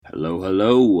Hello,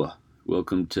 hello.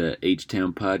 Welcome to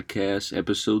H-Town Podcast,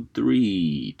 episode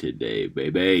 3 today,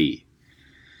 baby.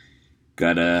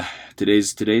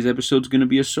 Today's episode's gonna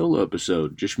be a solo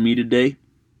episode. Just me today.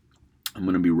 I'm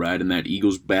gonna be riding that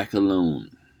Eagle's back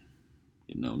alone.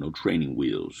 No training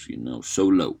wheels,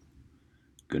 solo.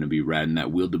 Gonna be riding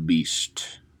that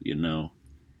wildebeest, through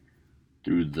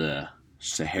the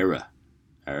Sahara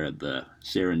or the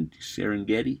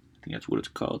Serengeti. I think that's what it's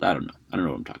called. I don't know. I don't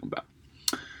know what I'm talking about.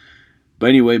 But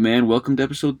anyway, man, welcome to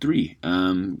episode 3.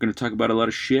 I'm going to talk about a lot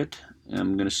of shit.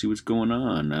 I'm going to see what's going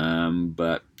on.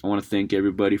 But I want to thank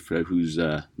everybody who's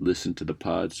listened to the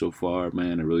pod so far,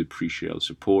 man. I really appreciate all the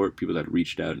support. People that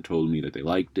reached out and told me that they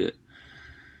liked it.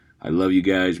 I love you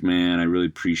guys, man. I really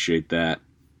appreciate that.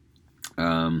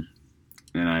 And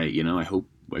I hope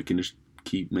I can just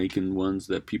keep making ones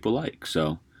that people like.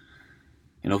 So,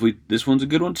 and hopefully this one's a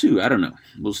good one too. I don't know.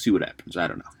 We'll see what happens. I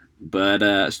don't know.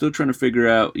 But still trying to figure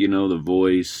out, the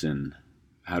voice and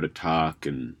how to talk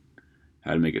and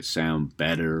how to make it sound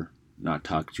better. Not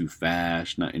talk too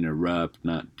fast, not interrupt,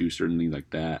 not do certain things like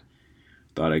that.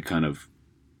 Thought I kind of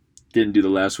didn't do the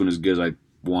last one as good as I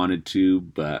wanted to,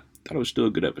 but thought it was still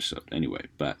a good episode anyway.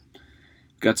 But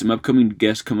got some upcoming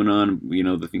guests coming on.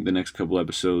 I think the next couple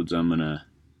episodes I'm going to,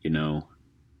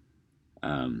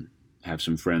 have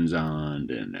some friends on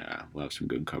and we'll have some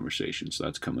good conversations. So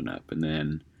that's coming up. And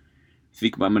then I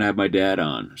think I'm going to have my dad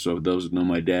on. So if those that know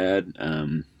my dad,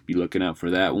 be looking out for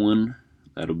that one.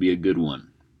 That'll be a good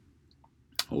one.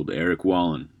 Old Eric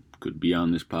Wallen could be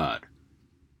on this pod.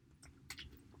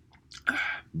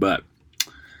 But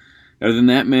other than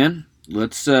that, man, I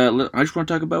just want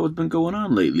to talk about what's been going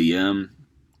on lately.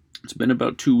 It's been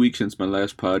about 2 weeks since my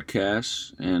last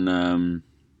podcast, and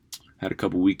had a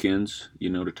couple weekends,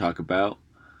 to talk about.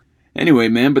 Anyway,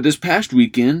 man, but this past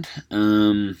weekend,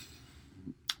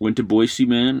 went to Boise,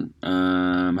 man.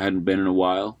 I hadn't been in a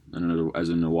while. And as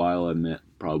in a while, I meant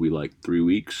probably like 3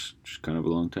 weeks, which is kind of a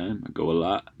long time. I go a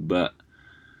lot. But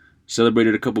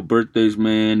celebrated a couple birthdays,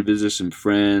 man. Visited some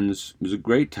friends. It was a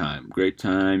great time. Great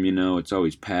time, It's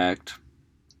always packed.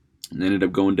 And ended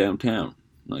up going downtown.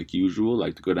 Like usual,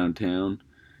 like to go downtown.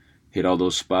 Hit all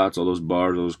those spots, all those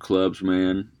bars, those clubs,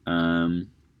 man. And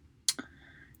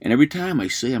every time I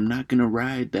say I'm not going to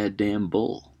ride that damn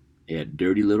bull at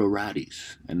Dirty Little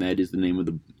Roddy's, and that is the name of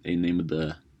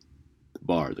the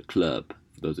bar, the club.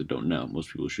 For those that don't know,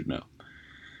 most people should know.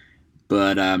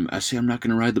 But I say I'm not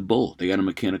gonna ride the bull. They got a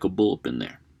mechanical bull up in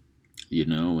there,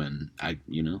 and I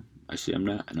say I'm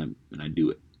not, and I do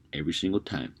it every single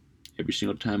time. Every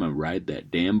single time I ride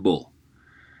that damn bull,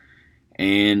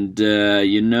 and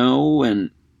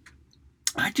and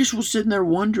I just was sitting there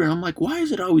wondering. I'm like, why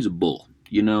is it always a bull?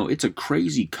 It's a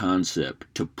crazy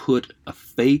concept to put a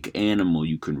fake animal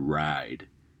you can ride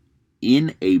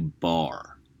in a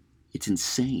bar. It's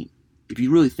insane. If you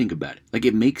really think about it. Like,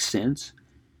 it makes sense,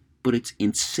 but it's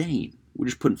insane. We're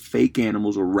just putting fake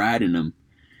animals, we're riding them,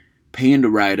 paying to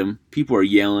ride them. People are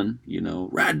yelling,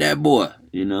 ride that boy,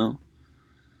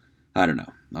 I don't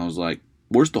know. I was like,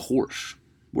 where's the horse?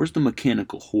 Where's the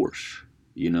mechanical horse?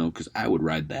 Because I would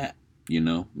ride that,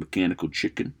 mechanical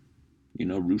chicken,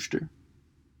 rooster.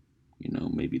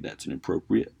 Maybe that's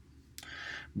inappropriate.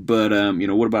 But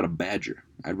what about a badger?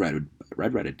 I'd ride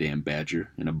a damn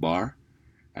badger in a bar.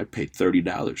 I'd pay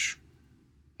 $30.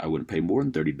 I wouldn't pay more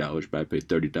than $30, but I'd pay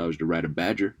 $30 to ride a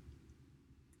badger.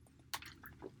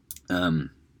 I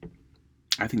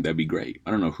think that'd be great. I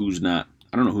don't know who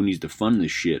needs to fund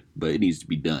this shit, but it needs to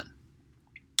be done.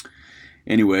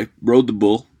 Anyway, rode the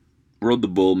bull,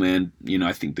 man.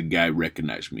 I think the guy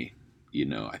recognized me.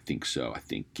 I think so. I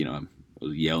think, I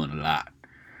was yelling a lot.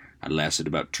 I lasted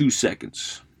about 2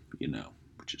 seconds,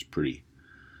 which is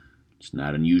it's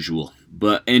not unusual.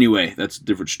 But anyway, that's a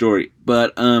different story.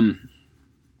 But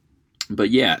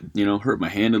yeah, hurt my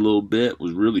hand a little bit.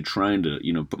 Was really trying to,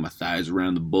 put my thighs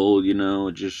around the bull,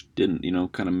 it just didn't,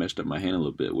 kind of messed up my hand a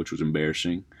little bit, which was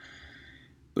embarrassing.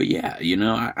 But yeah,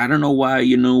 I don't know why,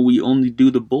 we only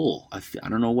do the bull. I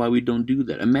don't know why we don't do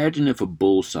that. Imagine if a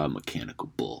bull saw a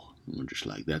mechanical bull. And we're just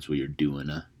like, that's what you're doing,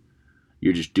 huh?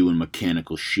 You're just doing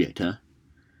mechanical shit, huh?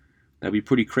 That'd be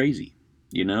pretty crazy,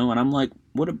 And I'm like,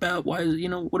 what about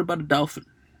a dolphin?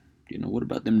 What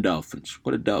about them dolphins?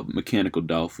 What a mechanical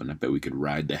dolphin? I bet we could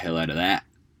ride the hell out of that.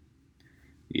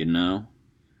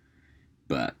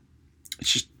 But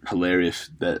it's just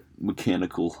hilarious that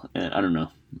mechanical, and I don't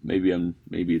know. Maybe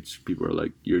it's people are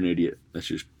like, you're an idiot. That's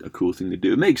just a cool thing to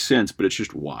do. It makes sense, but it's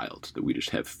just wild that we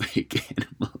just have fake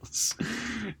animals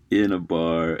in a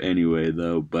bar. Anyway,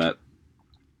 though, but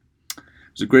it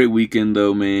was a great weekend,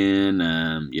 though, man.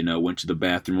 Went to the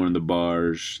bathroom, one of the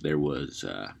bars. There was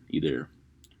either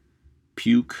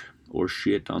puke or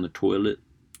shit on the toilet.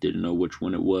 Didn't know which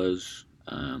one it was.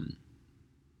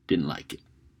 Didn't like it.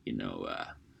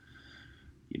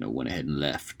 Went ahead and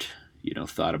left.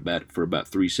 Thought about it for about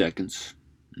 3 seconds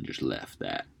and just left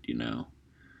that.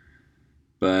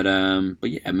 But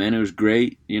yeah, man, it was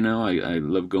great. I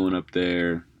love going up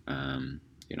there. I'm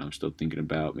still thinking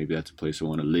about maybe that's a place I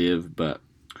want to live. But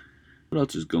what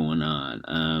else is going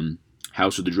on?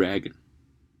 House of the Dragon.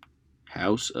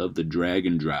 House of the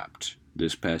Dragon dropped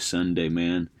this past Sunday,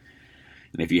 man.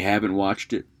 And if you haven't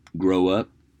watched it, grow up,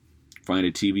 find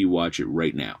a TV, watch it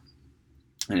right now.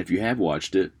 And if you have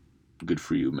watched it, good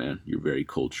for you, man. You're very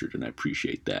cultured, and I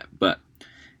appreciate that. But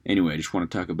anyway, I just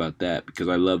want to talk about that because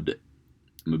I loved it.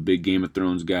 I'm a big Game of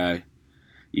Thrones guy,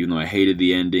 even though I hated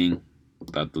the ending.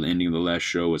 Thought the ending of the last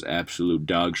show was absolute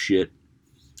dog shit.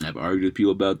 I've argued with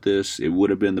people about this. It would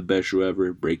have been the best show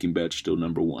ever. Breaking Bad's still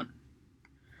number one.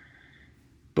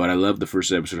 But I love the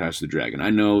first episode of House of the Dragon. I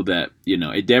know that,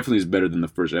 it definitely is better than the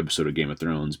first episode of Game of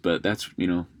Thrones, but that's,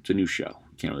 it's a new show.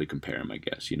 Can't really compare them, I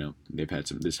guess, They've had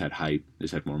this had hype,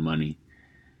 this had more money.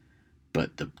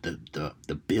 But the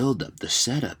build-up, the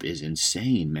setup is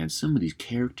insane, man. Some of these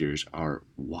characters are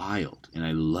wild, and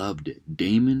I loved it.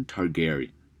 Daemon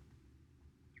Targaryen.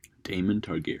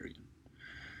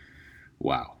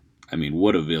 Wow. I mean,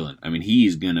 what a villain. I mean,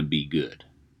 he's gonna be good.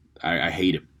 I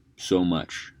hate him so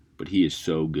much, but he is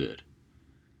so good.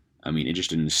 I mean, it's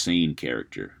just an insane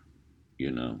character,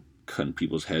 cutting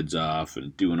people's heads off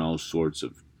and doing all sorts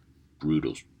of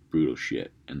brutal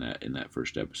shit in that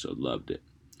first episode. Loved it.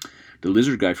 The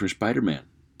lizard guy from Spider-Man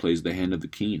plays the Hand of the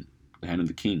King.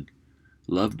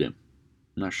 Loved him.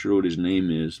 Not sure what his name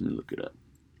is. Let me look it up.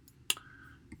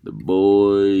 The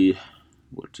boy,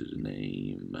 what's his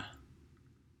name?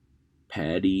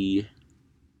 Paddy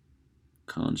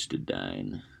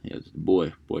Considine. Yeah, the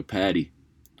boy Paddy.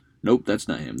 Nope, that's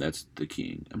not him. That's the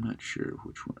king. I'm not sure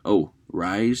which one. Oh,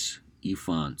 Rhys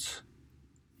Ifans.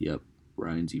 Yep,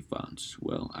 Rhys Ifans.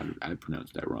 Well, I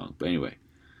pronounced that wrong. But anyway,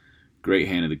 great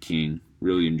Hand of the King.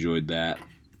 Really enjoyed that.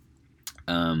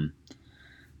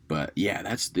 But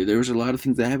yeah, there was a lot of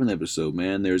things that happened in the episode,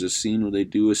 man. There's a scene where they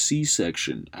do a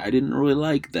C-section. I didn't really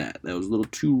like that. That was a little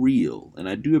too real. And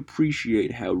I do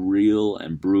appreciate how real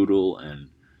and brutal and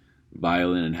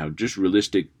violent and how just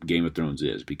realistic Game of Thrones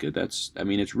is, because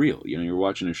it's real. You're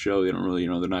watching a show, they don't really,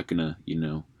 they're not gonna,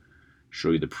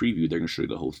 show you the preview, they're gonna show you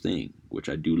the whole thing, which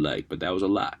I do like, but that was a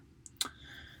lot.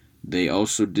 They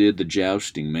also did the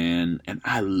jousting, man, and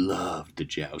I loved the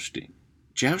jousting.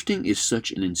 Jousting is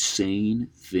such an insane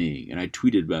thing, and I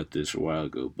tweeted about this a while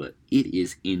ago, but it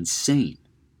is insane,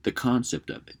 the concept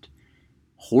of it.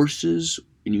 Horses,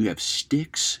 and you have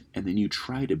sticks, and then you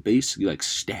try to basically,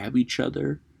 stab each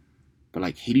other, but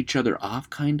hit each other off,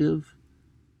 kind of,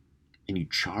 and you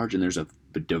charge, and there's a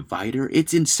divider.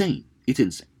 It's insane.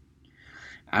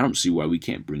 I don't see why we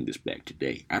can't bring this back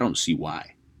today. I don't see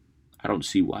why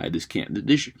this can't.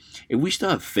 If we still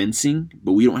have fencing,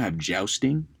 but we don't have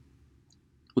jousting,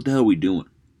 what the hell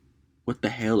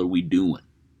are we doing?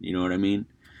 You know what I mean?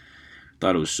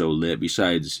 Thought it was so lit.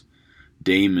 Besides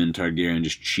Daemon Targaryen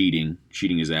just cheating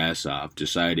his ass off,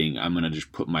 deciding I'm gonna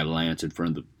just put my lance in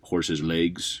front of the horse's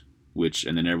legs,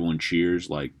 and then everyone cheers,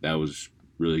 that was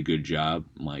really good job.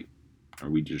 I'm like, are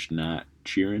we just not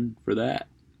cheering for that?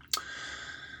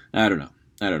 I don't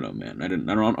know, man. I don't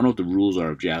know what the rules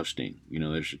are of jousting. I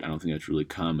don't think that's really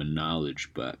common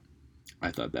knowledge, but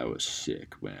I thought that was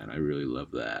sick, man. I really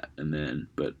love that.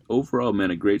 But overall,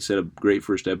 man, a great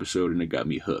first episode, and it got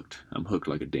me hooked. I'm hooked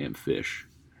like a damn fish.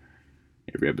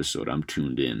 Every episode, I'm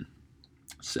tuned in.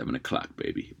 7 o'clock,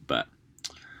 baby. But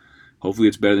hopefully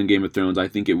it's better than Game of Thrones. I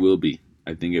think it will be.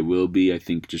 I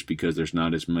think just because there's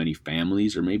not as many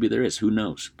families, or maybe there is. Who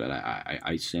knows? But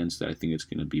I sense that I think it's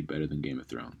going to be better than Game of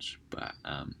Thrones. But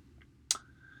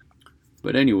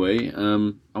anyway,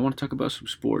 I want to talk about some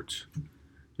sports.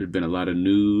 There's been a lot of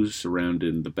news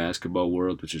surrounding the basketball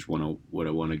world, which is what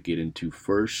I want to get into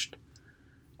first.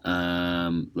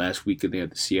 Last week they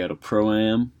had the Seattle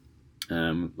Pro-Am.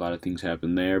 A lot of things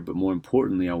happened there, but more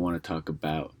importantly, I want to talk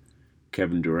about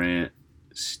Kevin Durant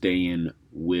staying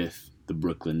with the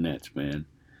Brooklyn Nets, man.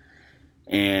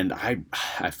 And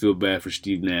I feel bad for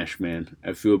Steve Nash, man.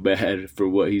 I feel bad for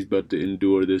what he's about to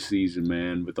endure this season,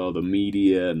 man, with all the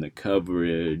media and the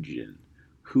coverage, and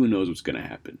who knows what's going to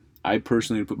happen. I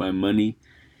personally put my money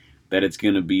that it's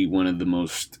going to be one of the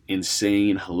most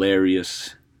insane,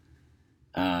 hilarious,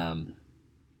 I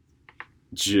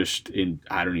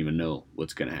don't even know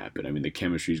what's going to happen. I mean, the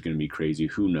chemistry is going to be crazy.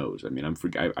 Who knows? I mean,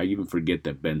 I even forget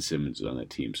that Ben Simmons is on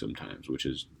that team sometimes, which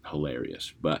is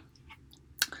hilarious. But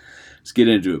let's get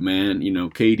into it, man.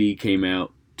 KD came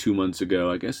out 2 months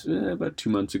ago, I guess about 2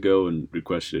 months ago, and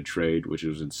requested a trade, which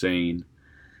was insane.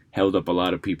 Held up a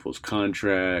lot of people's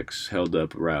contracts, held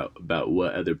up about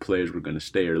what other players were going to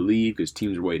stay or leave because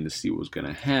teams were waiting to see what was going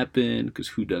to happen because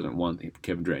who doesn't want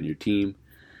Kevin Durant in your team?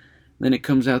 And then it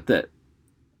comes out that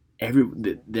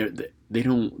they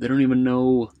don't even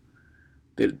know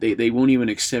they won't even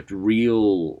accept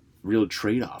real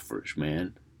trade offers,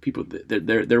 man. People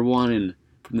they're wanting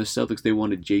from the Celtics. They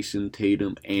wanted Jason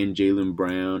Tatum and Jaylen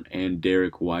Brown and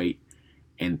Derek White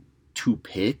and 2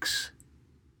 picks.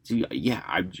 See, yeah,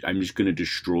 I'm just gonna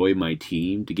destroy my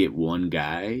team to get one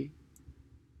guy.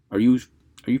 Are you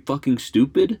fucking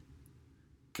stupid?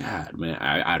 God, man,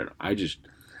 I don't know.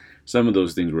 Some of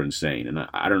those things were insane, and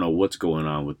I don't know what's going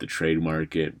on with the trade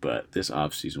market, but this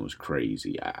offseason was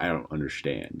crazy. I don't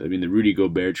understand. I mean, the Rudy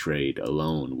Gobert trade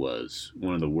alone was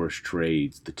one of the worst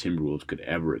trades the Timberwolves could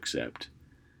ever accept.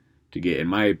 To get, in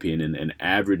my opinion, an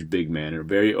average big man, or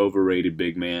very overrated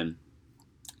big man,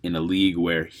 in a league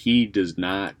where he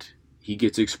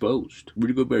gets exposed.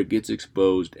 Rudy Gobert gets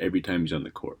exposed every time he's on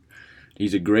the court.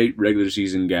 He's a great regular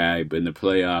season guy, but in the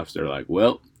playoffs, they're like,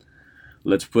 well,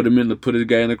 let's put a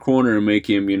guy in the corner and make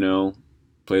him,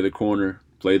 play the corner,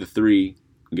 play the 3,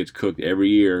 and gets cooked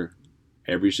every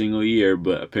single year,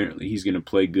 but apparently he's going to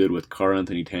play good with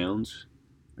Karl-Anthony Towns.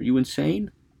 Are you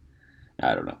insane?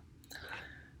 I don't know.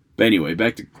 But anyway,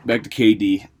 back to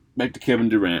KD, back to Kevin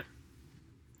Durant.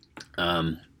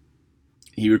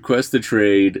 He requests the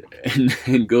trade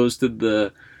and goes to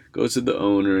the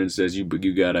owner and says you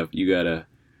gotta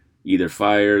either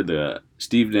fire the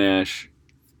Steve Nash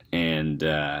and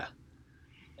the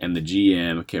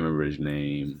GM. I can't remember his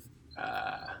name.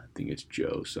 I think it's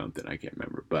Joe something. I can't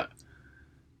remember,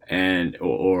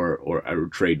 or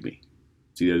trade me.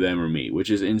 It's either them or me, which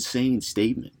is an insane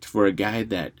statement for a guy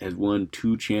that has won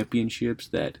 2 championships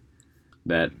that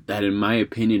in my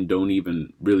opinion don't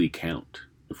even really count,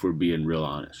 if we're being real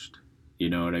honest. You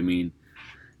know what I mean?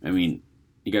 I mean,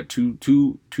 you got two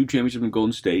championships in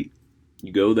Golden State.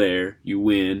 You go there, you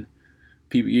win.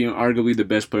 People, arguably the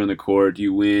best player on the court.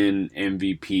 You win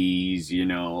MVPs,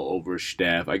 over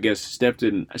Steph. I guess Steph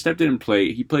didn't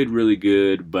play. He played really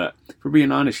good, but for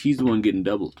being honest, he's the one getting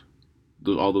doubled.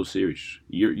 All those series.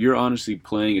 You're honestly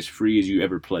playing as free as you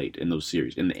ever played in those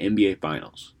series in the NBA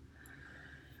Finals.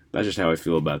 That's just how I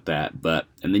feel about that.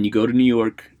 And then you go to New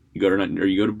You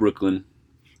go to Brooklyn,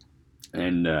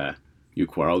 and you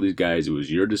acquire all these guys. It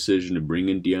was your decision to bring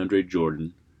in DeAndre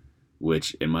Jordan,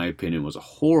 which, in my opinion, was a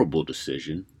horrible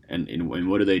decision. And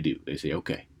what do? They say,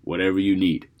 okay, whatever you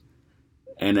need.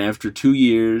 And after 2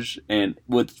 years, and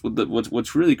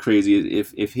what's really crazy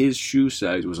is if his shoe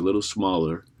size was a little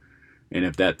smaller, and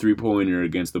if that 3-pointer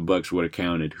against the Bucks would have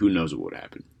counted, who knows what would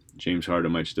happen? James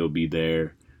Harden might still be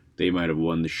there. They might have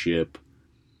won the ship.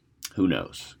 Who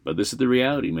knows? But this is the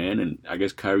reality, man. And I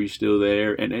guess Kyrie's still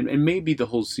there. And maybe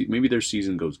maybe their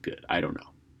season goes good. I don't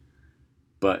know.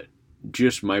 But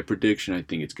just my prediction, I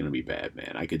think it's going to be bad,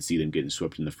 man. I could see them getting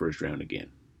swept in the first round again.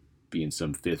 Being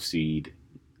some 5th seed.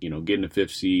 Getting a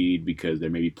 5th seed because they're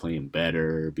maybe playing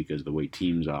better because of the way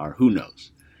teams are. Who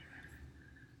knows?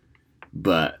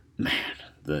 But, man,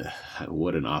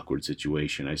 what an awkward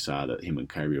situation. I saw that him and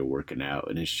Kyrie are working out,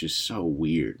 and it's just so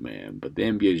weird, man. But the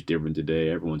NBA is different today.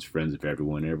 Everyone's friends with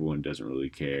everyone. Everyone doesn't really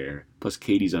care. Plus,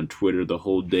 Katie's on Twitter the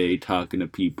whole day talking to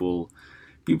people.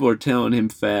 People are telling him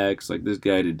facts. Like this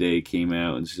guy today came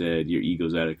out and said, your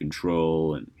ego's out of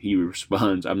control, and he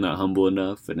responds, I'm not humble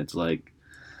enough. And it's like,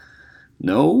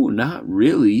 no, not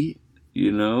really.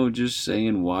 Just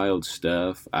saying wild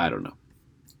stuff. I don't know.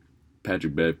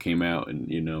 Patrick Bev came out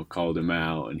and, called him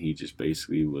out, and he just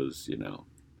basically was,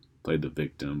 played the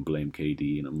victim, blamed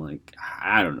KD, and I'm like,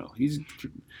 I don't know. He's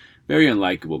very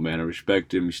unlikable, man. I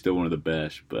respect him. He's still one of the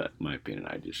best, but in my opinion,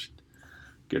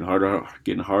 getting harder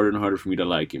and harder for me to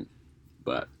like him.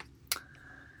 But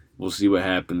we'll see what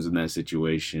happens in that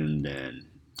situation, and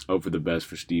hope for the best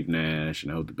for Steve Nash,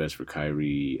 and I hope the best for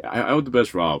Kyrie. I hope the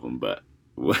best for all of them, but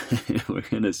we're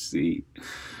going to see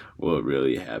what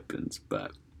really happens,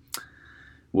 but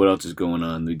what else is going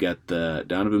on? We got the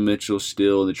Donovan Mitchell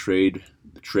still in the trade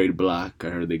block. I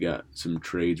heard they got some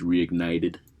trades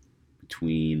reignited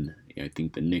between, I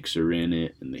think the Knicks are in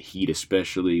it, and the Heat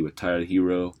especially, with Tyler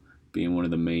Hero being one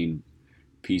of the main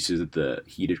pieces that the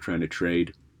Heat are trying to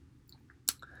trade.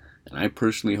 And I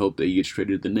personally hope that he gets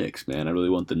traded to the Knicks, man. I really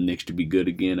want the Knicks to be good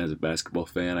again as a basketball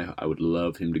fan. I would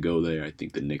love him to go there. I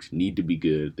think the Knicks need to be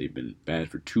good. They've been bad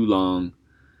for too long.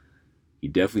 He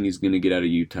definitely needs to get out of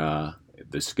Utah.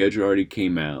 The schedule already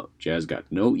came out. Jazz got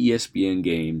no ESPN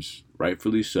games,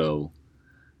 rightfully so.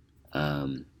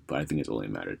 But but I think it's only a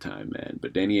matter of time, man.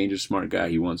 But Danny Ainge's a smart guy.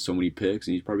 He wants so many picks,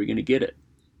 and he's probably going to get it.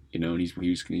 And he's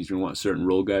going to want certain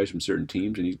role guys from certain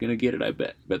teams, and he's going to get it, I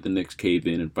bet. I bet the Knicks cave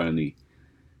in and finally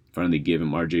give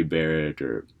him R.J. Barrett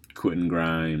or Quentin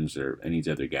Grimes or any of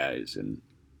these other guys. And,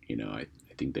 I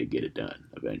think they get it done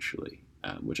eventually,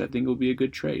 which I think will be a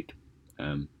good trade.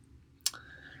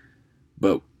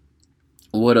 But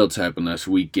what else happened last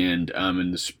weekend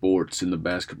in the sports, in the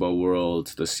basketball world?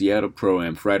 The Seattle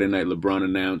Pro-Am. Friday night, LeBron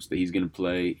announced that he's going to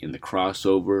play in the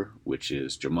crossover, which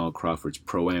is Jamal Crawford's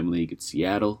Pro-Am League at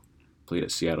Seattle. Played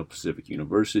at Seattle Pacific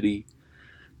University.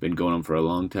 Been going on for a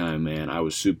long time, man. I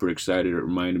was super excited. It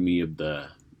reminded me of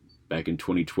back in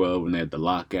 2012 when they had the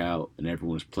lockout and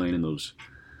everyone was playing in those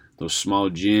small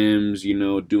gyms,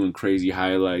 doing crazy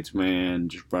highlights, man.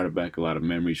 Just brought it back a lot of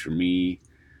memories for me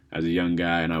as a young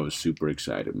guy, and I was super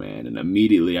excited, man. And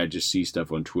immediately I just see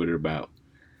stuff on Twitter about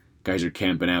guys are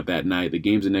camping out that night. The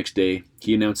game's the next day.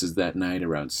 He announces that night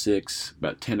around 6.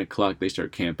 About 10 o'clock, they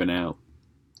start camping out.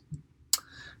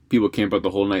 People camp out the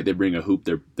whole night. They bring a hoop.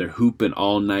 They're hooping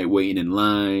all night, waiting in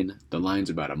line. The line's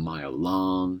about a mile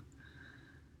long.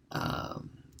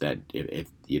 That if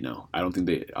I don't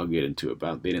think I'll get into it,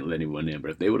 but they didn't let anyone in.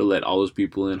 But if they would have let all those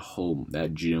people in,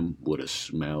 that gym would have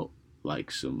smelled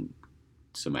like some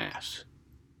ass,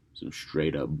 some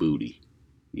straight up booty,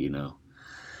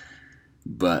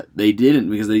 But they didn't,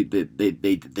 because they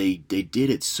did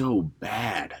it so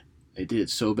bad. They did it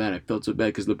so bad. I felt so bad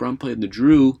because LeBron played in the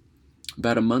Drew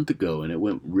about a month ago, and it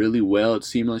went really well. It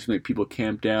seemed like people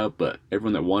camped out, but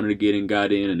everyone that wanted to get in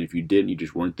got in, and if you didn't, you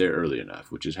just weren't there early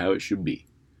enough, which is how it should be.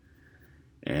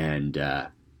 And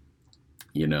of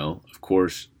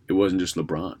course, it wasn't just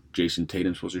LeBron. Jason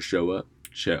Tatum's supposed to show up.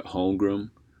 Chet Holmgren,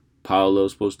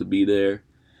 Paolo's supposed to be there.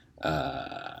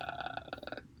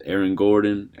 Aaron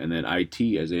Gordon, and then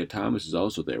Isaiah Thomas is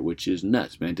also there, which is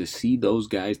nuts, man. To see those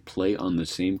guys play on the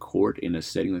same court in a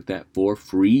setting like that for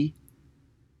free,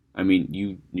 I mean,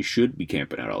 you should be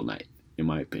camping out all night, in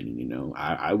my opinion.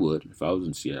 I would. If I was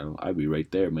in Seattle, I'd be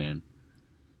right there, man.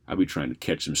 I'd be trying to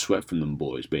catch some sweat from them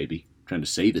boys, baby. Trying to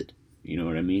save it. You know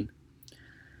what I mean?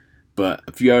 But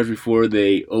a few hours before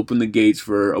they open the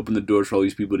doors for all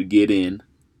these people to get in,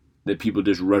 that people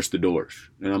just rush the doors.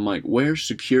 And I'm like, where's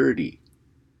security?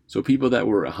 So people that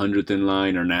were 100th in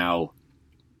line are now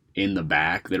in the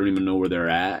back. They don't even know where they're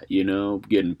at,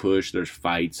 getting pushed. There's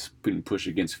fights, putting push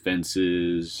against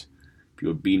fences,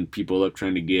 people beating people up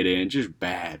trying to get in. Just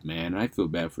bad, man. I feel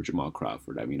bad for Jamal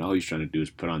Crawford. I mean, all he's trying to do is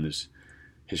put on this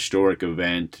historic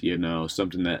event,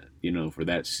 something that, for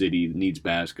that city needs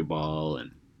basketball.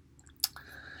 And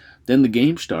then the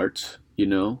game starts,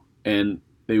 and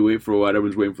they wait for a while.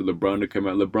 Everyone's waiting for LeBron to come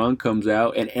out. LeBron comes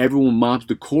out, and everyone mobs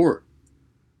the court.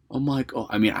 I'm like,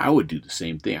 I would do the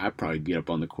same thing. I'd probably get up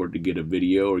on the court to get a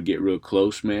video or get real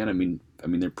close, man. I mean,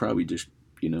 they're probably just,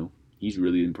 he's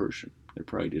really in person. They're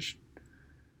probably just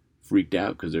freaked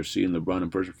out because they're seeing LeBron in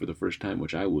person for the first time,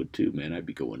 which I would too, man. I'd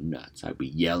be going nuts. I'd be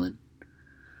yelling.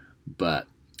 But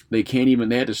they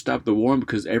had to stop the warm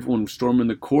because everyone was storming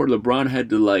the court. LeBron had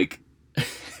to,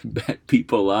 back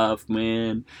people off,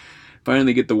 man.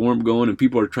 Finally get the warm going, and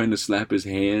people are trying to slap his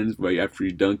hands right after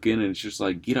he's dunking, and it's just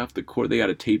like, get off the court. They got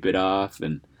to tape it off,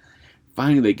 and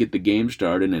finally they get the game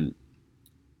started, and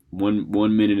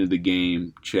one minute of the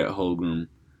game, Chet Holmgren,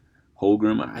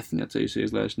 I think that's how you say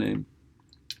his last name.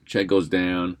 Chet goes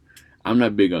down. I'm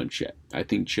not big on Chet. I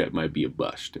think Chet might be a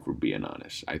bust, if we're being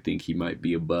honest. I think he might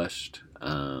be a bust.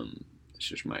 It's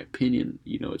just my opinion.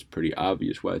 It's pretty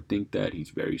obvious why I think that.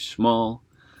 He's very small,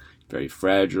 very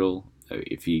fragile.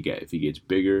 If he gets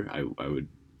bigger, I would,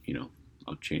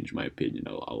 I'll change my opinion.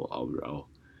 I'll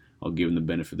give him the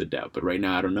benefit of the doubt. But right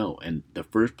now, I don't know. And the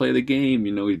first play of the game,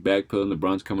 he's backpedaling.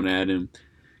 LeBron's coming at him,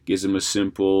 gives him a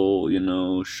simple,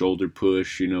 shoulder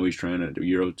push. He's trying to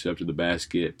Euro step to the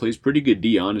basket. Plays pretty good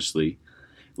D, honestly.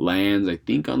 Lands, I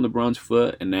think, on LeBron's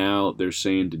foot. And now they're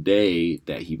saying today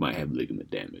that he might have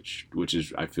ligament damage, which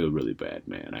is, I feel really bad,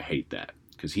 man. I hate that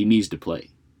because he needs to play.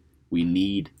 We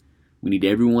need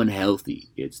everyone healthy.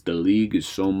 The league is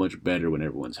so much better when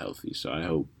everyone's healthy. So I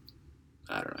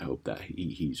hope that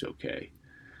he's okay.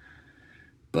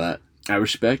 But I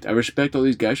respect all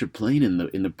these guys for playing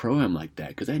in the Pro-Am like that,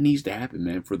 because that needs to happen,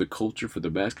 man. For the culture, for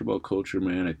the basketball culture,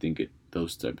 man. I think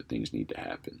those type of things need to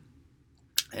happen.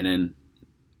 And then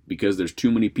because there's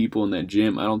too many people in that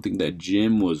gym, I don't think that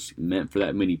gym was meant for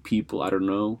that many people. I don't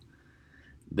know.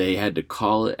 They had to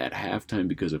call it at halftime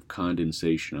because of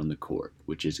condensation on the court,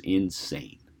 which is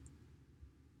insane.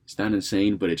 It's not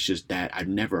insane, but it's just that I've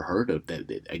never heard of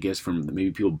that. I guess from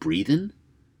maybe people breathing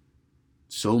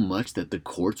so much that the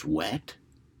court's wet.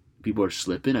 people are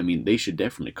slipping. I mean, they should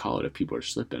definitely call it if people are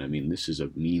slipping. I mean, this is a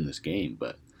meaningless game,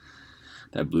 but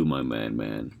that blew my mind,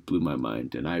 man. Blew my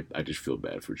mind. And I just feel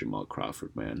bad for Jamal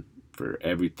Crawford, man. For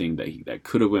everything that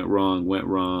could have went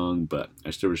wrong, but I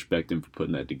still respect him for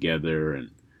putting that together,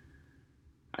 and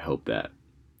I hope that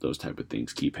those type of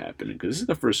things keep happening, because this is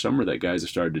the first summer that guys have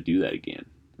started to do that again,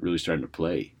 really starting to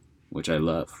play, which I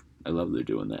love. I love they're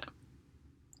doing that.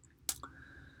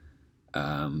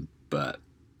 But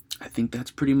I think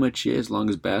that's pretty much it as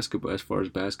far as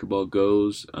basketball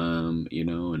goes. And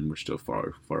we're still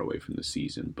far away from the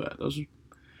season, but those are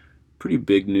pretty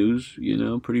big news.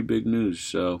 Pretty big news.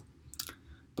 So,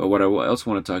 but what I else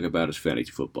want to talk about is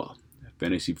fantasy football.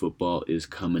 Fantasy football is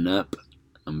coming up.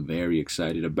 I'm very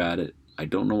excited about it. I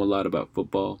don't know a lot about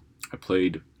football. I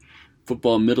played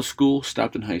football in middle school,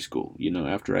 stopped in high school.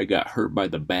 After I got hurt by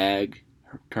the bag,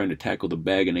 trying to tackle the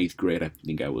bag in 8th grade, I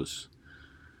think I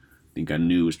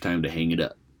knew it was time to hang it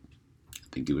up.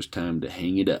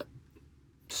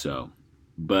 So,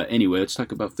 but anyway, let's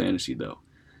talk about fantasy though.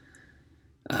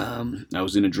 I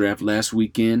was in a draft last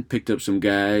weekend, picked up some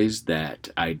guys that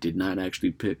I did not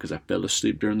actually pick because I fell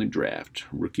asleep during the draft.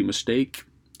 Rookie mistake.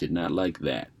 Did not like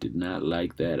that.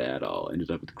 At all.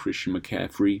 Ended up with Christian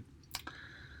McCaffrey.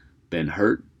 Been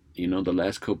hurt, the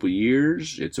last couple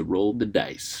years. It's a roll of the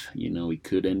dice. He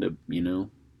could end up,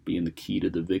 being the key to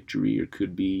the victory, or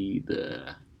could be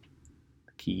the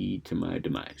key to my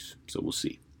demise. So we'll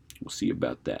see. We'll see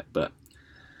about that. But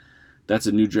that's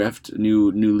a new draft,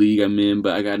 new league I'm in.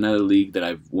 But I got another league that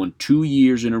I've won 2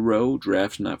 years in a row.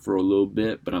 Draft's not for a little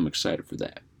bit, but I'm excited for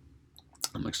that.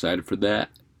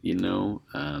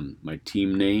 My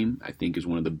team name, I think, is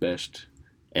one of the best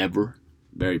ever.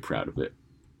 Very proud of it.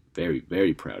 Very,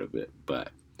 very proud of it. But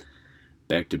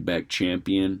back-to-back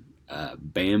champion,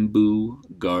 Bamboo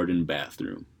Garden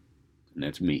Bathroom. And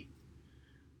that's me.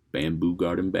 Bamboo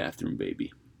Garden Bathroom,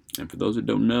 baby. And for those that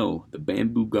don't know, the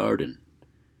Bamboo Garden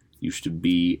used to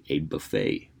be a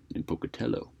buffet in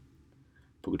Pocatello,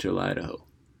 Idaho.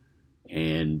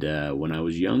 And when I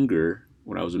was younger,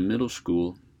 when I was in middle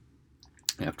school,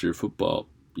 after football,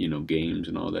 games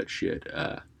and all that shit,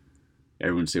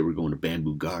 everyone said, we're going to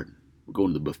Bamboo Garden. We're going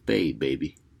to the buffet,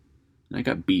 baby. And I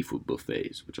got beef with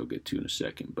buffets, which I'll get to in a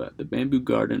second. But the Bamboo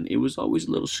Garden, it was always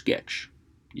a little sketch.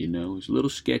 It was a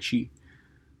little sketchy.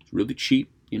 It's really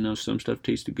cheap. Some stuff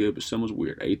tasted good, but some was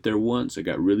weird. I ate there once. I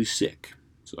got really sick.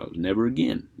 So I was never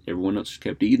again. Everyone else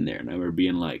kept eating there. And I remember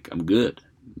being like, I'm good.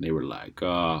 And they were like,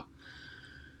 you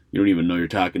don't even know what you're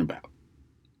talking about.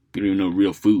 You don't even know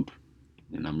real food.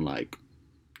 And I'm like,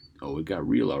 oh, it got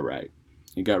real all right.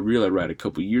 It got real all right a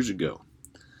couple years ago.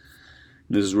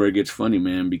 And this is where it gets funny,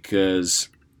 man, because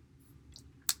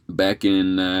back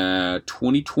in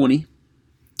 2020,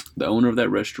 the owner of that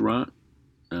restaurant,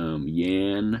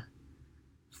 Yan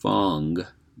Fong,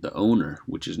 the owner,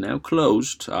 which is now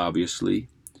closed, obviously,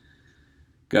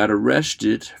 got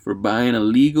arrested for buying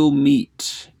illegal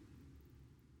meat.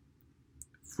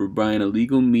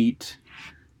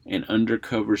 And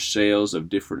undercover sales of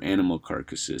different animal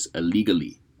carcasses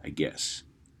illegally, I guess.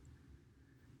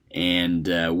 And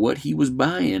what he was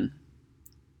buying,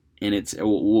 and it's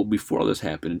before all this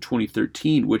happened in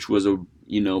 2013, which was a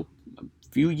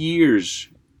few years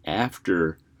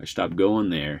after I stopped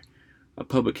going there, a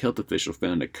public health official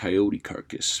found a coyote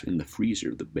carcass in the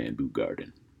freezer of the Bamboo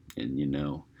Garden.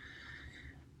 And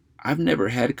I've never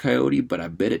had a coyote, but I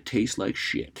bet it tastes like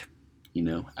shit.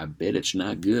 I bet it's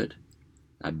not good.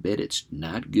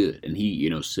 And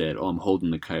he, said, I'm holding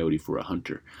the coyote for a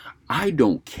hunter. I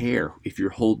don't care if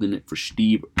you're holding it for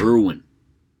Steve Irwin.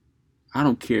 I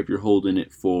don't care if you're holding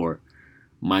it for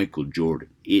Michael Jordan.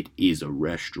 It is a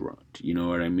restaurant. You know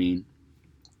what I mean?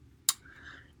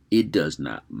 It does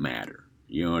not matter.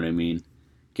 You know what I mean?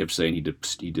 Kept saying he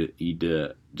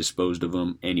disposed of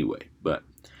them anyway. But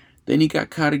then he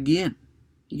got caught again.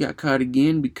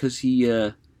 Because he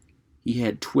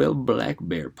had 12 black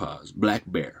bear,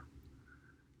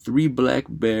 3 black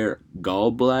bear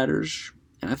gallbladders,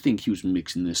 and I think he was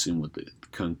mixing this in with the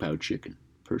Kung Pao chicken,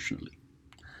 personally.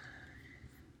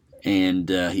 And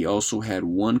he also had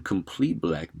 1 complete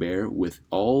black bear with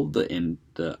all the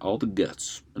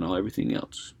guts and everything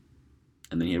else,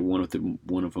 and then he had one of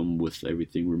them with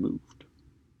everything removed.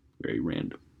 Very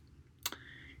random.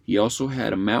 He also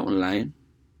had a mountain lion,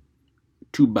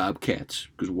 2 bobcats,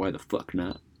 because why the fuck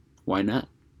not? Why not?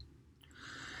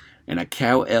 And a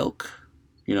cow elk.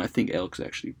 I think elk's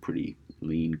actually pretty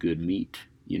lean, good meat.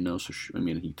 So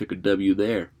he took a W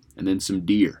there. And then some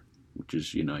deer, which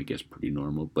is, I guess pretty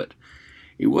normal. But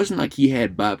it wasn't like he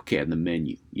had bobcat in the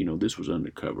menu. This was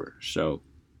undercover. So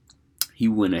he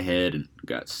went ahead and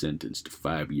got sentenced to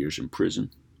 5 years in prison.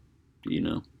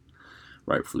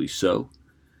 Rightfully so.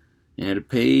 And had to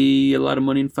pay a lot of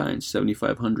money in fines,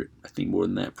 $7,500. I think more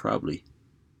than that probably,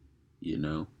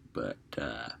 But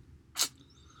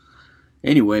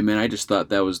anyway, man, I just thought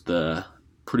that was the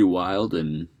pretty wild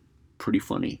and pretty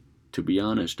funny, to be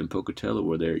honest. In Pocatello,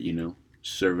 where they're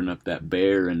serving up that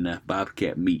bear and that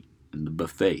bobcat meat in the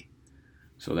buffet.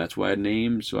 So that's why I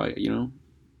named.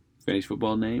 Fantasy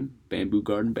football name, Bamboo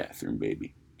Garden Bathroom,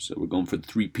 baby. So we're going for the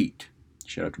three-peat.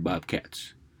 Shout out to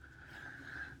Bobcats.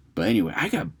 But anyway, I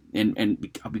got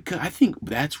because I think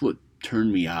that's what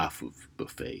turned me off of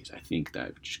buffets. I think that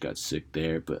I just got sick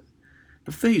there, but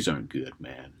buffets aren't good,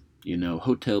 man.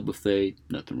 Hotel buffet,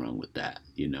 nothing wrong with that,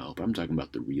 But I'm talking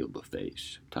about the real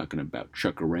buffets. I'm talking about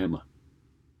Chuckarama.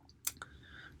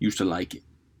 Used to like it.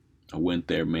 I went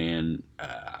there, man.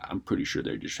 I'm pretty sure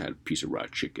they just had a piece of raw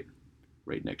chicken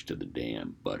right next to the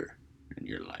damn butter. And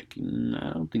you're like,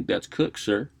 I don't think that's cooked,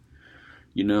 sir.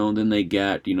 Then they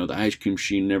got, the ice cream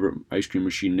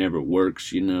machine never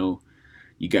works, You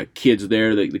got kids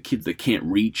there, the kids that can't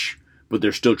reach, but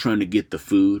they're still trying to get the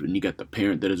food, and you got the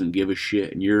parent that doesn't give a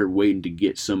shit, and you're waiting to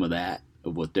get some of that,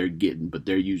 of what they're getting, but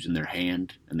they're using their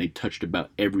hand, and they touched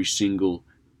about every single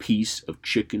piece of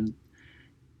chicken,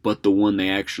 but the one they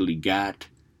actually got,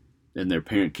 and their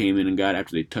parent came in and got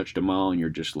after they touched them all, and you're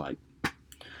just like,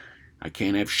 I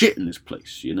can't have shit in this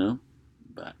place,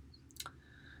 But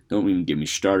don't even get me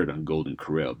started on Golden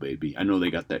Corral, baby. I know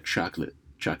they got that chocolate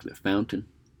fountain,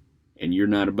 and you're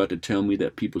not about to tell me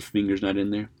that people's fingers not in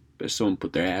there. Bet someone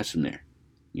put their ass in there,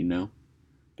 Bet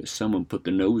someone put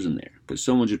their nose in there. But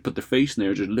someone just put their face in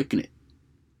there just licking it.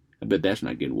 I bet that's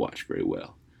not getting watched very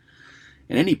well.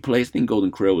 And any place, I think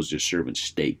Golden Corral was just serving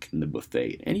steak in the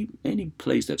buffet. Any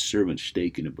place that's serving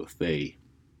steak in a buffet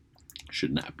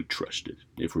should not be trusted,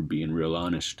 if we're being real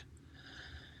honest.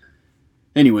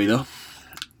 Anyway, though,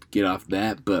 get off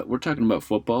that, but we're talking about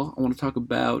football. I want to talk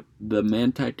about the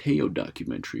Manti Te'o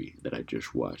documentary that I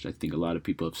just watched. I think a lot of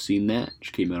people have seen that.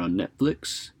 It came out on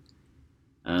Netflix.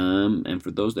 And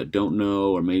for those that don't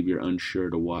know, or maybe you're unsure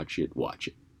to watch it, watch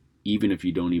it. Even if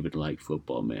you don't even like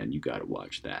football, man, you got to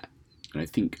watch that. And I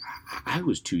think I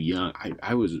was too young.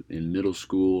 I was in middle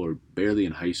school or barely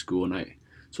in high school, and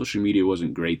social media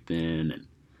wasn't great then. And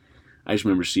I just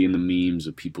remember seeing the memes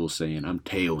of people saying, I'm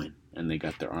Teoing, and they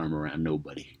got their arm around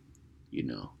nobody.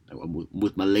 I'm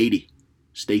with my lady,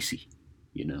 Stacy,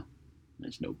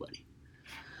 that's nobody.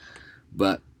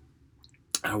 But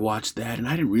I watched that, and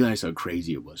I didn't realize how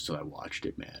crazy it was till I watched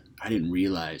it, man. I didn't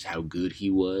realize how good he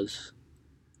was,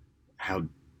 how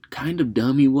kind of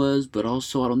dumb he was, but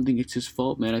also I don't think it's his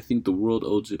fault, man. I think the world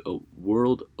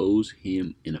owes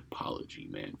him an apology,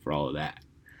 man, for all of that.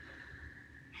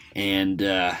 And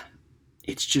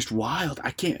it's just wild.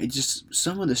 It's just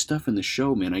some of the stuff in the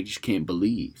show, man, I just can't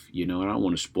believe, I don't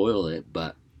want to spoil it,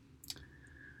 but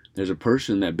there's a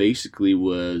person that basically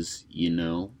was,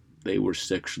 they were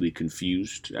sexually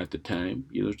confused at the time.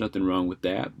 There's nothing wrong with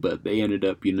that, but they ended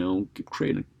up,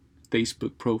 creating a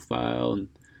Facebook profile, and,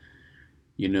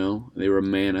 they were a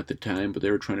man at the time, but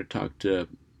they were trying to talk to,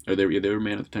 they were a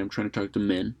man at the time trying to talk to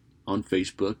men on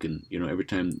Facebook, and, every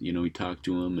time, he talked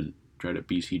to them and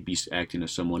he'd be acting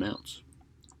as someone else.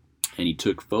 And he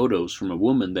took photos from a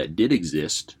woman that did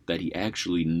exist, that he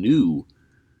actually knew,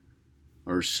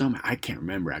 or I can't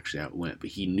remember actually how it went,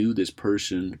 but he knew this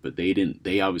person, but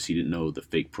they obviously didn't know the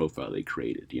fake profile they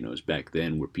created. It was back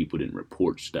then where people didn't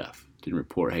report stuff. Didn't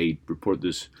report, hey, report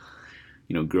this,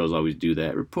 girls always do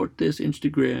that. Report this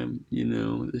Instagram,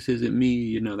 this isn't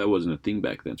me, that wasn't a thing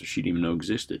back then, so she didn't even know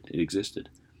it existed.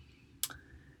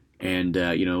 And,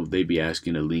 they'd be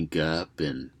asking to link up,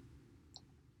 and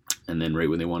then right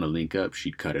when they want to link up,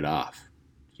 she'd cut it off,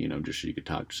 just so you could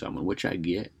talk to someone, which I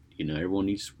get.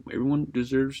 Everyone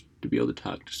deserves to be able to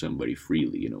talk to somebody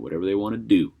freely, whatever they want to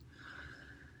do.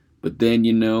 But then,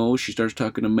 she starts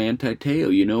talking to Manti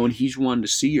Te'o, and he's wanting to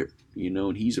see her,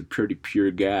 and he's a pretty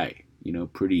pure guy,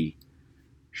 pretty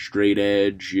straight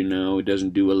edge, he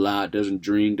doesn't do a lot, doesn't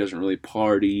drink, doesn't really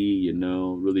party,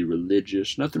 really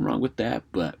religious. Nothing wrong with that,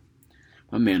 but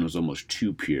my man was almost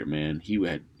too pure, man. He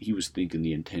was thinking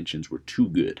the intentions were too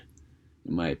good,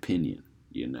 in my opinion,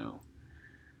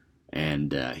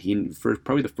 And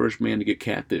probably the first man to get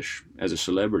catfish as a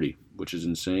celebrity, which is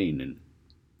insane. And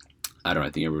I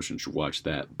think everyone should watch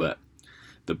that. But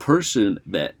the person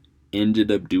that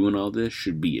ended up doing all this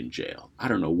should be in jail. I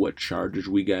don't know what charges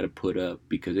we got to put up,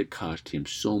 because it cost him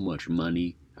so much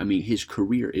money. I mean, his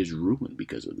career is ruined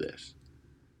because of this.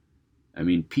 I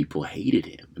mean, people hated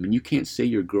him. I mean, you can't say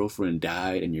your girlfriend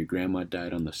died and your grandma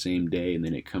died on the same day, and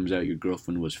then it comes out your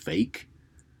girlfriend was fake.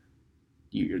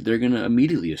 they're gonna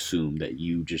immediately assume that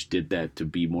you just did that to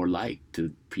be more liked,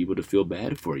 to people to feel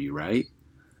bad for you, right?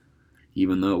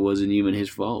 Even though it wasn't even his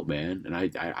fault, man. And I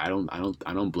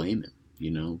don't blame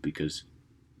him, because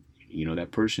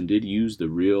that person did use the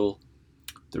real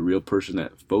person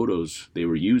that photos they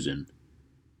were using,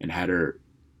 and had her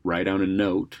write down a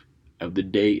note of the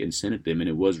date and send it to them, and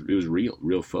it was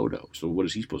real photo. So what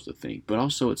is he supposed to think? But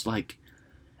also, it's like,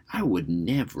 I would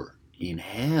never in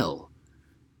hell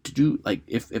to do, like,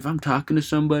 if I'm talking to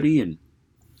somebody and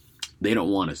they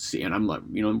don't want to see, and I'm like,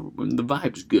 the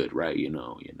vibe's good, right?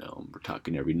 We're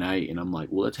talking every night, and I'm like,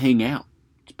 well, let's hang out.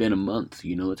 It's been a month,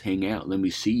 let's hang out. Let me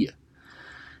see you.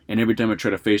 And every time I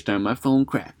try to FaceTime, my phone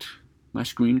cracked, my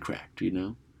screen cracked.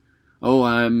 Oh,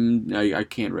 I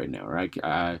can't right now, or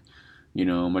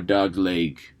my dog's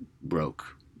leg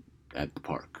broke at the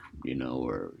park,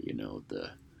 or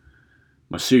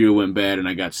my cereal went bad and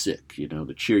I got sick. The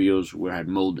Cheerios had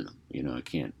mold in them. I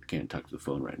can't talk to the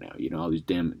phone right now.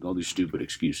 All these stupid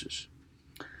excuses.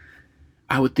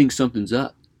 I would think something's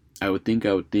up. I would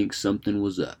think something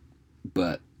was up.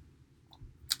 But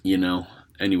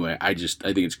anyway, I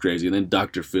think it's crazy. And then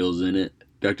Dr. Phil's in it.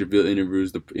 Dr. Phil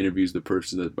interviews the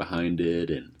person that's behind it,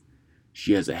 and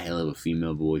she has a hell of a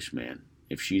female voice, man.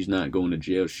 If she's not going to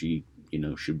jail, she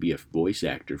should be a voice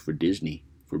actor for Disney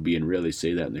for being real. They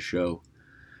say that in the show.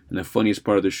 And the funniest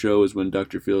part of the show is when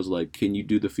Dr. Phil's like, can you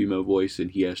do the female voice?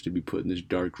 And he has to be put in this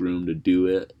dark room to do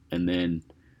it. And then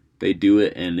they do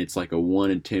it, and it's like a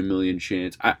 1 in 10 million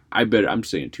chance. I bet I'm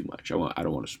saying too much. I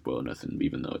don't want to spoil nothing,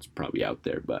 even though it's probably out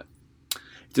there. But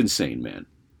it's insane, man.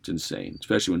 It's insane.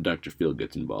 Especially when Dr. Phil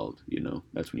gets involved.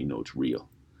 That's when you know it's real.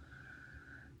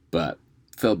 But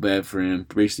felt bad for him.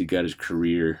 Basically got his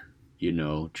career,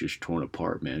 just torn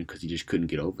apart, man, because he just couldn't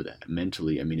get over that.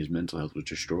 Mentally, his mental health was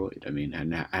destroyed.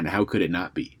 And how could it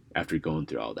not be after going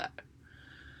through all that?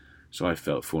 So I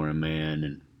felt for him,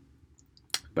 man,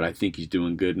 but I think he's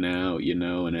doing good now,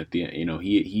 and at the end,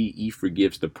 he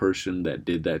forgives the person that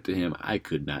did that to him. I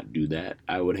could not do that.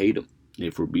 I would hate him.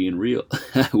 If we're being real,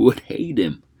 I would hate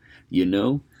him,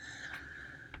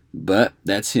 But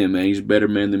that's him, man. He's a better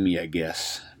man than me, I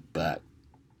guess. But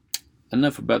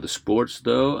enough about the sports,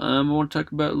 though. I want to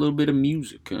talk about a little bit of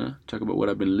music, huh? Talk about what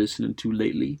I've been listening to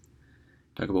lately.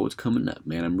 Talk about what's coming up,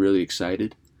 man. I'm really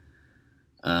excited.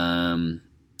 I don't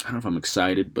know if I'm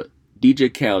excited, but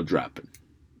DJ Khaled dropping.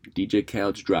 DJ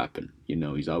Khaled's dropping.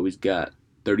 He's always got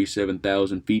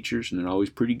 37,000 features, and they're always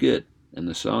pretty good. And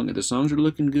the songs are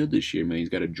looking good this year, man. He's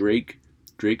got a Drake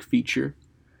feature,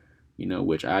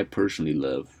 which I personally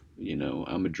love.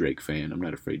 I'm a Drake fan. I'm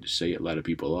not afraid to say it. A lot of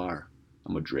people are.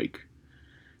 I'm a Drake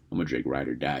ride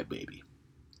or die, baby.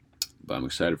 But I'm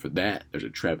excited for that. There's a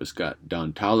Travis Scott,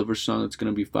 Don Toliver song that's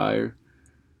going to be fire.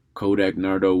 Kodak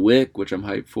Nardo Wick, which I'm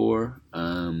hyped for.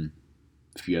 A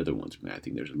few other ones, man. I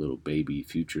think there's a Little Baby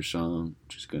Future song,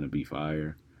 which is going to be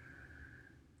fire.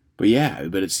 But yeah,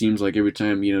 it seems like every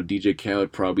time, DJ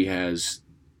Khaled probably has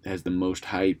the most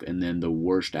hype and then the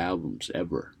worst albums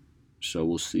ever. So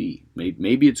we'll see.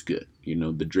 Maybe it's good.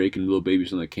 The Drake and Lil Baby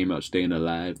song that came out, Staying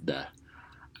Alive,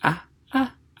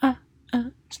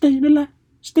 staying alive,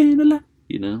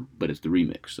 But it's the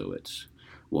remix, so it's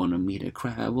wanna me to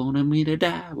cry, wanna me to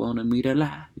die, wanna me to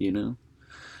lie,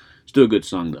 Still a good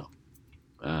song, though.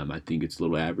 I think it's a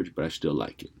little average, but I still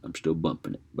like it. I'm still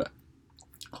bumping it, but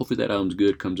hopefully that album's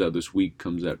good. Comes out this week.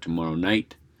 Comes out tomorrow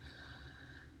night.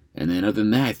 And then other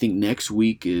than that, I think next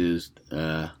week is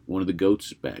one of the GOATs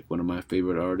is back. One of my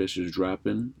favorite artists is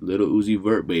dropping. Lil Uzi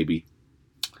Vert, baby.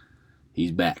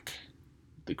 He's back.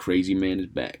 The crazy man is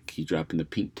back. He's dropping the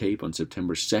Pink Tape on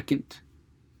September 2nd.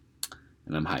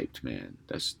 And I'm hyped, man.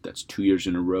 That's 2 years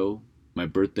in a row. My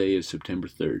birthday is September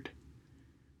 3rd.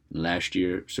 And last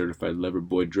year, Certified Lover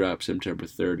Boy dropped September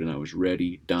 3rd, and I was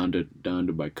ready.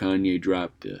 Donda by Kanye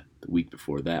dropped the week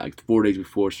before that. Like 4 days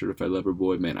before Certified Lover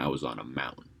Boy, man, I was on a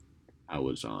mountain. I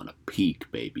was on a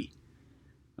peak, baby.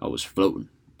 I was floating.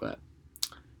 But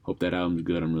hope that album's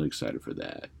good. I'm really excited for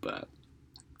that. But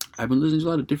I've been listening to a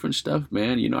lot of different stuff,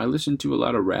 man. I listen to a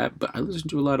lot of rap, but I listen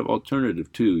to a lot of alternative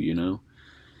too,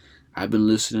 I've been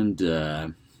listening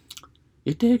to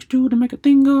It Takes Two to Make a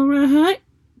Thing Go Right.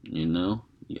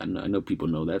 I know people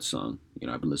know that song.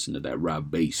 I've been listening to that Rob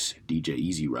Bass, DJ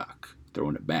Easy Rock,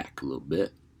 throwing it back a little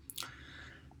bit.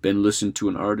 Been listening to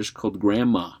an artist called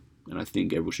Grandma, and I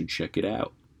think everyone should check it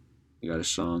out. He got a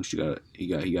song. He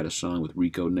got a song with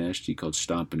Rico Nasty called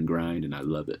Stomp and Grind, and I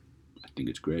love it. I think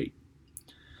it's great.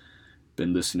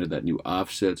 Been listening to that new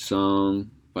Offset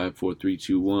song,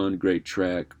 54321, great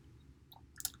track.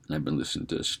 And I've been listening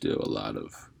to still a lot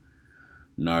of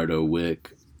Nardo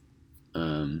Wick.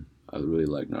 I really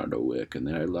like Nardo Wick. And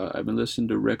then I've been listening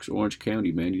to Rex Orange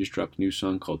County, man. He just dropped a new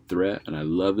song called Threat, and I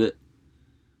love it.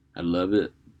 I love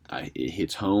it. It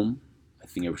hits home. I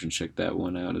think everyone should check that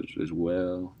one out as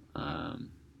well. A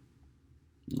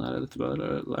lot of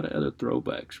other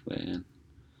throwbacks, man.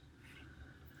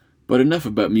 But enough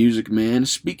about music, man.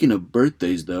 Speaking of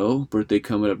birthdays, though, birthday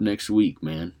coming up next week,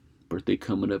 man. Birthday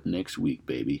coming up next week,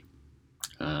 baby.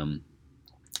 Um,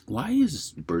 why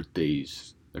is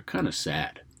birthdays? They're kind of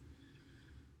sad.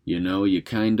 You know, you're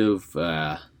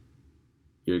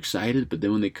excited, but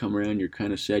then when they come around, you're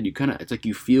kind of sad. It's like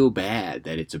you feel bad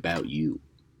that it's about you.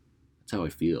 That's how I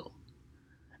feel.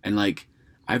 And like,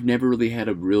 I've never really had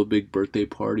a real big birthday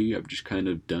party. I've just kind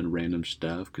of done random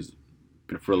stuff because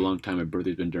for a long time my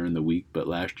birthday's been during the week. But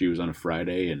last year was on a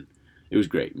Friday, and it was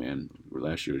great, man.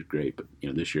 Last year was great, but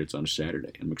this year it's on a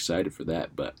Saturday. I'm excited for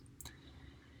that, but it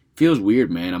feels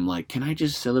weird, man. I'm like, can I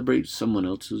just celebrate someone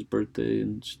else's birthday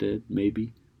instead?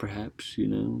 Maybe, perhaps,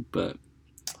 But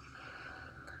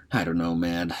I don't know,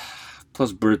 man.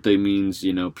 Plus, birthday means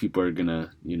people are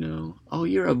gonna oh,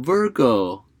 you're a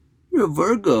Virgo. You're a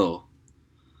Virgo.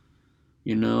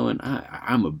 And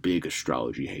I'm a big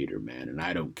astrology hater, man, and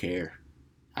I don't care.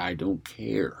 I don't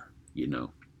care.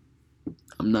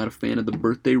 I'm not a fan of the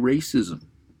birthday racism,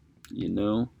 and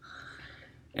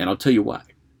I'll tell you why.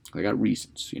 I got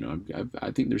reasons,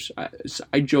 I think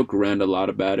I joke around a lot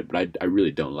about it, but I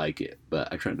really don't like it.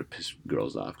 But I try to piss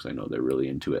girls off because I know they're really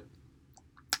into it.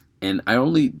 And I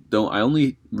only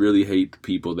really hate the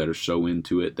people that are so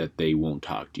into it that they won't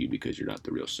talk to you because you're not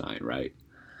the real sign, right?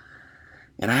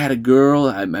 And I had a girl.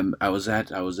 I was at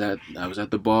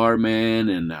the bar, man,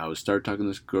 and I started talking to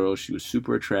this girl. She was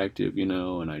super attractive,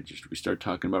 and we started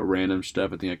talking about random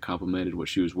stuff. I think I complimented what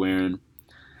she was wearing,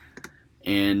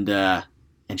 and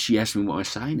she asked me what my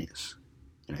sign is,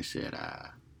 and I said, I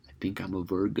think I'm a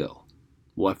Virgo.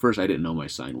 Well, at first I didn't know my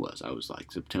sign was. I was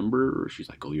like, September, or she's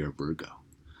like, oh, you're a Virgo.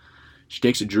 She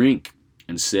takes a drink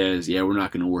and says, yeah, we're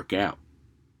not going to work out,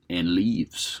 and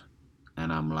leaves.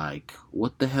 And I'm like,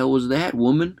 what the hell was that,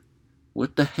 woman?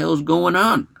 What the hell's going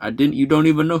on? You don't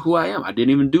even know who I am. I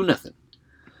didn't even do nothing.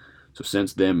 So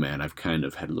since then, man, I've kind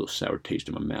of had a little sour taste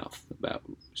in my mouth about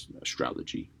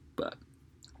astrology. But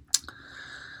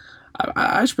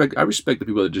I respect the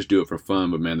people that just do it for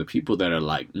fun. But man, the people that are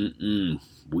like, we're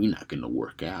not going to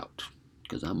work out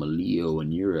because I'm a Leo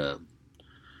and you're a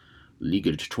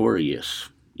Ligatorius.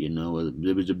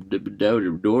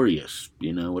 Dorius,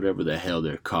 whatever the hell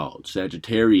they're called.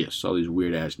 Sagittarius, all these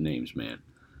weird ass names, man.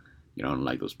 I don't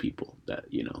like those people that,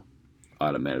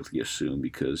 automatically assume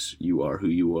because you are who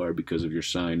you are because of your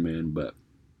sign, man. But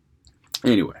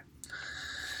anyway,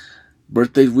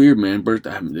 birthday's weird, man.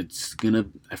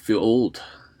 I feel old.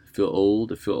 I feel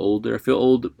old. I feel older. I feel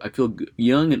old. I feel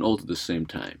young and old at the same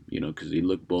time, because you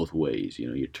look both ways.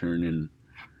 You're turning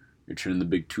the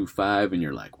big 25 and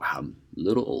you're like, wow, I'm a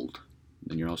little old.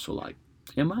 And you're also like,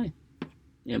 am I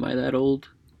that old?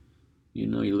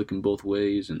 You're looking both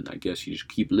ways, and I guess you just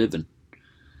keep living.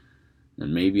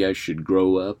 And maybe I should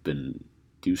grow up and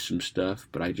do some stuff,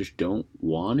 but I just don't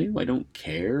want to. I don't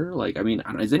care. Like, I mean,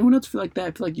 does anyone else feel like that?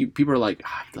 I feel like people are like,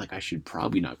 I feel like I should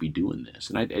probably not be doing this.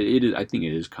 And I think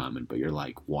it is common, but you're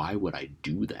like, why would I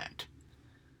do that?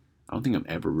 I don't think I'm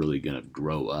ever really going to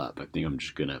grow up. I think I'm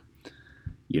just going to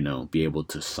be able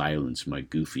to silence my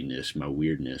goofiness, my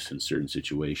weirdness in certain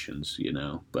situations,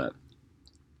 But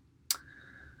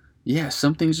yeah,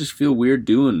 some things just feel weird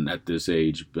doing at this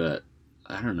age, but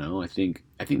I don't know. I think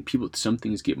some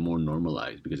things get more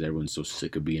normalized because everyone's so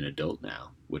sick of being adult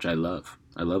now, which I love.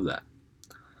 I love that.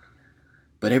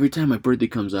 But every time my birthday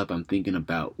comes up, I'm thinking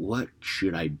about what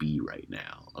should I be right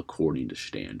now according to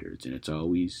standards, and it's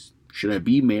always, should I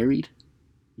be married?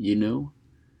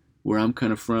 Where I'm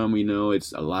kind of from,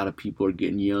 it's a lot of people are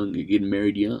getting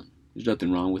married young. There's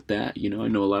nothing wrong with that. I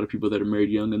know a lot of people that are married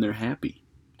young and they're happy.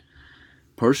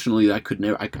 Personally, I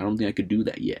don't think I could do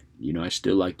that yet. I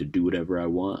still like to do whatever I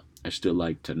want. I still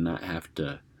like to not have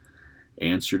to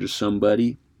answer to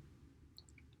somebody.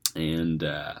 And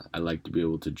I like to be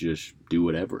able to just do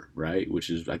whatever, right?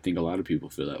 Which is, I think a lot of people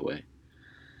feel that way.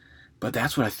 But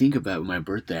that's what I think about with my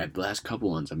birthday. The last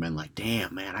couple ones, I've been like,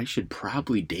 damn, man, I should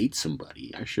probably date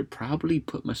somebody. I should probably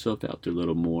put myself out there a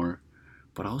little more.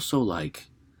 But also, like,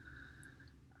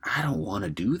 I don't want to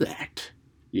do that.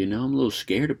 I'm a little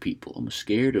scared of people. I'm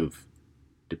scared of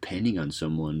depending on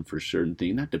someone for certain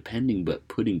things. Not depending, but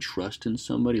putting trust in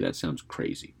somebody. That sounds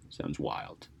crazy. Sounds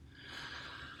wild.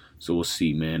 So we'll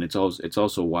see, man. It's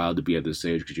also wild to be at this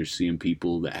age because you're seeing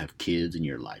people that have kids and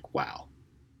you're like, wow.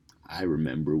 I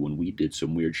remember when we did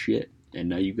some weird shit, and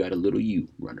now you got a little you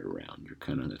running around.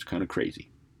 That's kind of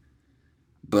crazy.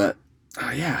 But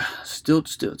yeah, still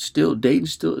dating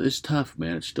still is tough,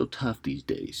 man. It's still tough these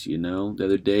days. The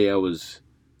other day I was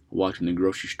walking in the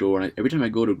grocery store, and every time I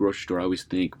go to a grocery store, I always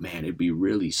think, man, it'd be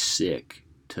really sick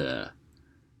to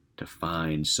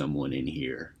find someone in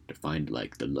here, to find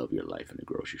like the love of your life in the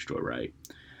grocery store, right?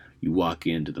 You walk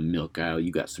into the milk aisle,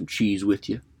 you got some cheese with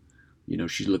you.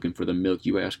 She's looking for the milk.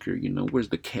 You ask her, where's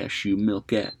the cashew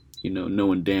milk at?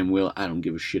 Knowing damn well I don't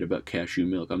give a shit about cashew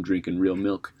milk. I'm drinking real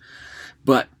milk.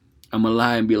 But I'm gonna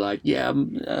lie and be like, yeah,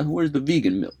 where's the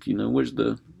vegan milk? Where's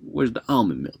the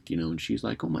almond milk? And she's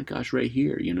like, oh my gosh, right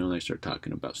here. And I start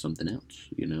talking about something else.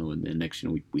 And then next,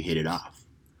 we hit it off.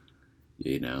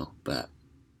 But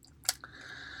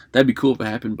that'd be cool if it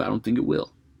happened, but I don't think it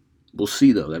will. We'll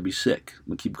see though. That'd be sick. I'm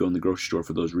gonna keep going to the grocery store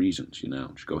for those reasons.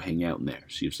 Just go hang out in there,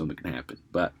 see if something can happen.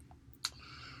 But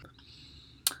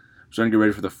I'm starting to get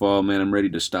ready for the fall, man. I'm ready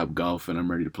to stop golfing.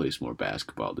 I'm ready to play some more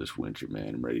basketball this winter,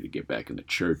 man. I'm ready to get back into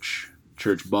church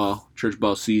ball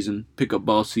season, pickup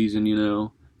ball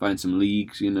season. Find some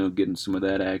leagues, getting some of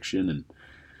that action, and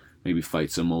maybe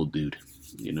fight some old dude.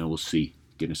 We'll see.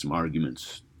 Get in some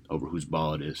arguments over whose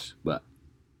ball it is, but.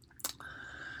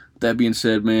 That being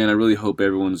said, man, I really hope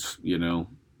everyone's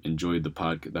enjoyed the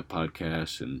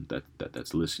podcast and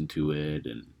that's listened to it,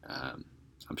 and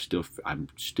I'm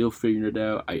still figuring it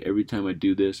out. Every time I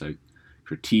do this, I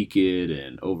critique it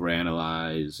and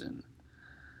overanalyze and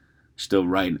still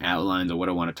writing outlines of what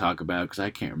I want to talk about because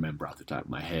I can't remember off the top of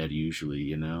my head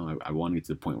usually. I want to get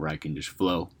to the point where I can just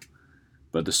flow.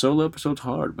 But the solo episode's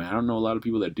hard, man. I don't know a lot of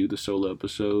people that do the solo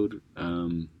episode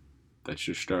that's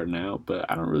just starting out, but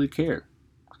I don't really care.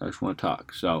 I just want to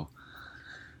talk. So,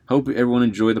 hope everyone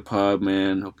enjoyed the pod,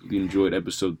 man. Hope you enjoyed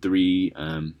episode 3.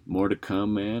 More to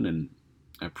come, man. And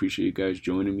I appreciate you guys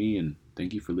joining me. And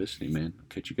thank you for listening, man. I'll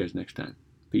catch you guys next time.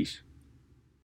 Peace.